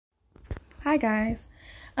Hi guys.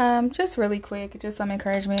 Just really quick, just some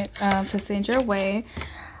encouragement to send your way.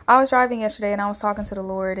 I was driving yesterday and I was talking to the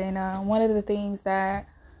Lord, and one of the things that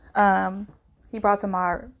He brought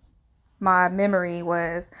to my memory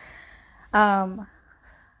was um,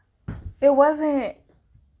 it wasn't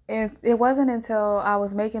it wasn't until I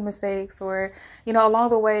was making mistakes or, along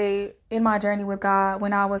the way in my journey with God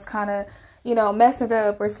when I was kind of, messing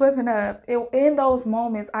up or slipping up. In those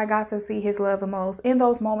moments, I got to see His love the most. In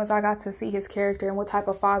those moments, I got to see His character and what type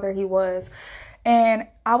of father He was. And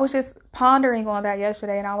I was just pondering on that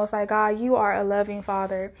yesterday. And I was like, God, you are a loving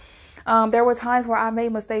father. There were times where I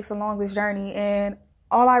made mistakes along this journey. And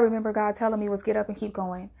all I remember God telling me was get up and keep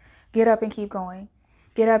going. Get up and keep going.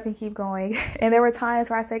 Get up and keep going. And there were times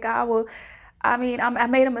where I said, God, well, I made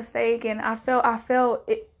a mistake, and I felt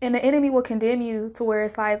it, and the enemy will condemn you to where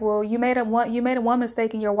it's like, well, you made one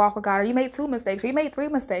mistake in your walk with God, or you made two mistakes, or you made three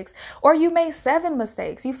mistakes, or you made seven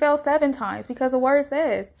mistakes. You fell seven times because the word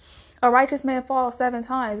says, a righteous man falls seven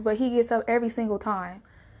times, but he gets up every single time.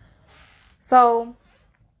 So,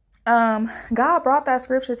 God brought that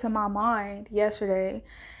scripture to my mind yesterday,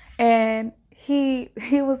 and he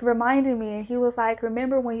was reminding me, and he was like,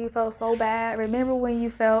 remember when you felt so bad? Remember when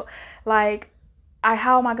you felt like,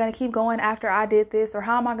 how am I going to keep going after I did this? Or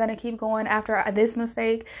how am I going to keep going after this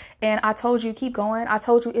mistake? And I told you, keep going. I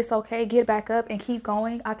told you it's okay. Get back up and keep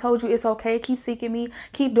going. I told you it's okay. Keep seeking me.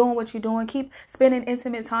 Keep doing what you're doing. Keep spending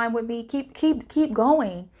intimate time with me. Keep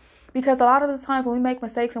going. Because a lot of the times when we make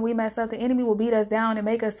mistakes and we mess up, the enemy will beat us down and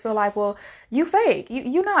make us feel like, well, you fake.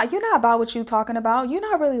 You're not about what you're talking about. You're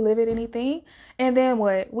not really living anything. And then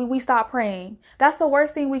what? We stop praying. That's the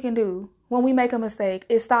worst thing we can do when we make a mistake,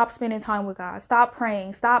 is stop spending time with God. Stop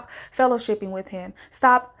praying. Stop fellowshipping with Him.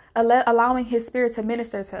 Stop allowing His Spirit to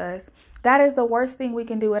minister to us. That is the worst thing we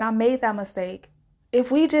can do. And I made that mistake. If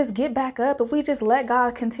we just get back up, if we just let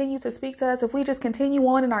God continue to speak to us, if we just continue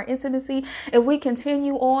on in our intimacy, if we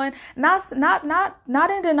continue on, not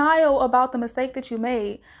in denial about the mistake that you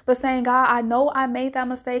made, but saying, God, I know I made that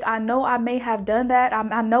mistake. I know I may have done that.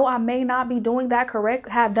 I know I may not be doing that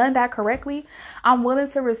have done that correctly. I'm willing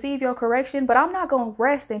to receive your correction, but I'm not going to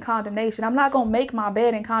rest in condemnation. I'm not going to make my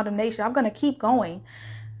bed in condemnation. I'm going to keep going.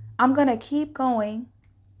 I'm going to keep going.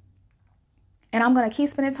 And I'm going to keep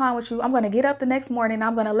spending time with you. I'm going to get up the next morning.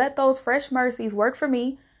 I'm going to let those fresh mercies work for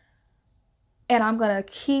me. And I'm going to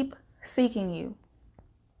keep seeking you.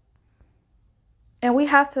 And we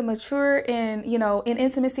have to mature in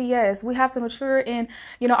intimacy. Yes. We have to mature in,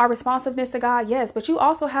 our responsiveness to God. Yes. But you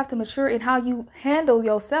also have to mature in how you handle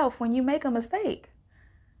yourself when you make a mistake.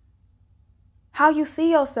 How you see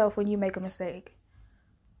yourself when you make a mistake.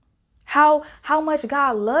 How much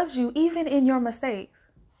God loves you even in your mistakes.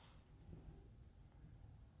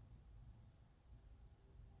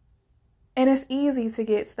 And it's easy to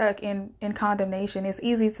get stuck in condemnation. It's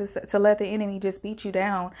easy to let the enemy just beat you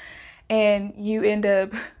down, and you end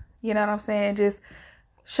up, you know what I'm saying, just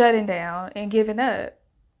shutting down and giving up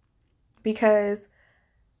because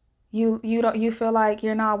you feel like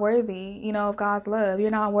you're not worthy, of God's love. You're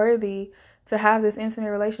not worthy to have this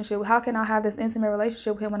intimate relationship. How can I have this intimate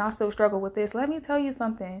relationship with Him when I still struggle with this? Let me tell you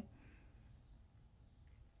something.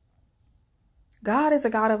 God is a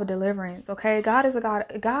God of a deliverance, okay? God is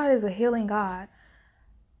a healing God.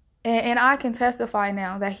 And I can testify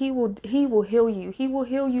now that He will heal you. He will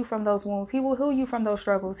heal you from those wounds. He will heal you from those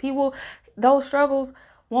struggles. Those struggles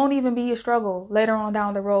won't even be a struggle later on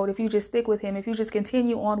down the road if you just stick with Him, if you just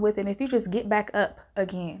continue on with Him, if you just get back up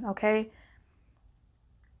again, okay?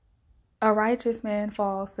 A righteous man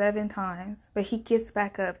falls 7 times, but he gets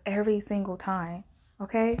back up every single time,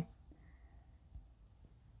 okay?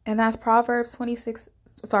 And that's Proverbs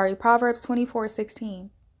 24:16.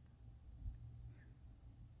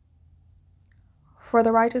 For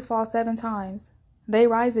the righteous fall 7 times. They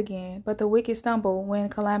rise again, but the wicked stumble when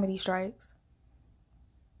calamity strikes.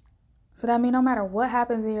 So that means no matter what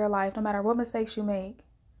happens in your life, no matter what mistakes you make,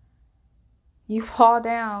 you fall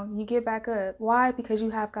down, you get back up. Why? Because you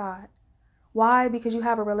have God. Why? Because you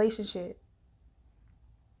have a relationship.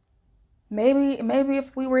 Maybe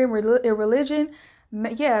if we were in religion,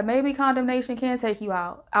 maybe condemnation can take you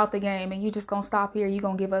out the game, and you just gonna stop here, you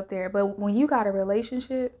gonna give up there. But when you got a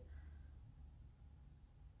relationship,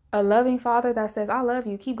 a loving father that says, I love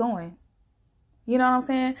you, keep going. You know what I'm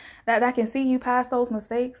saying? That can see you past those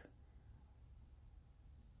mistakes.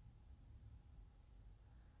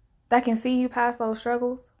 That can see you past those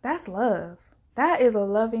struggles. That's love. That is a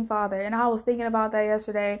loving father. And I was thinking about that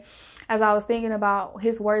yesterday as I was thinking about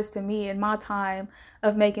His words to me in my time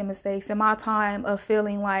of making mistakes, in my time of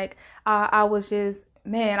feeling like I was just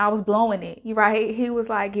man, I was blowing it. You right? He was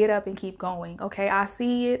like, get up and keep going. Okay, I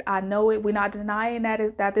see it. I know it. We're not denying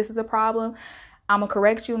that this is a problem. I'm gonna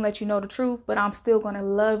correct you and let you know the truth, but I'm still gonna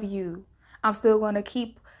love you. I'm still gonna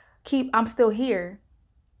I'm still here.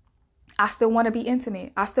 I still want to be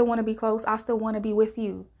intimate. I still want to be close. I still want to be with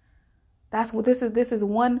you. That's what this is. This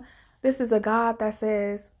is a God that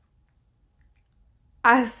says,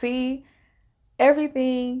 I see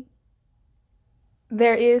everything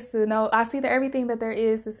there is to know. I see that everything that there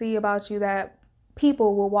is to see about you that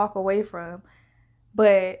people will walk away from,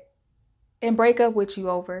 and break up with you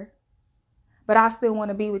over. But I still want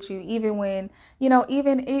to be with you, even when,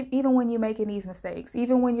 even when you're making these mistakes,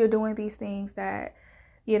 even when you're doing these things that,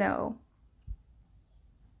 you know,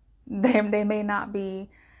 they may not be,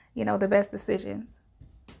 the best decisions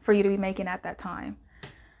for you to be making at that time.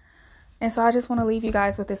 And so I just want to leave you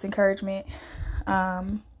guys with this encouragement.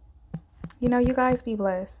 You guys be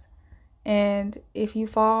blessed. And if you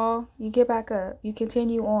fall, you get back up. You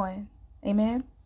continue on. Amen.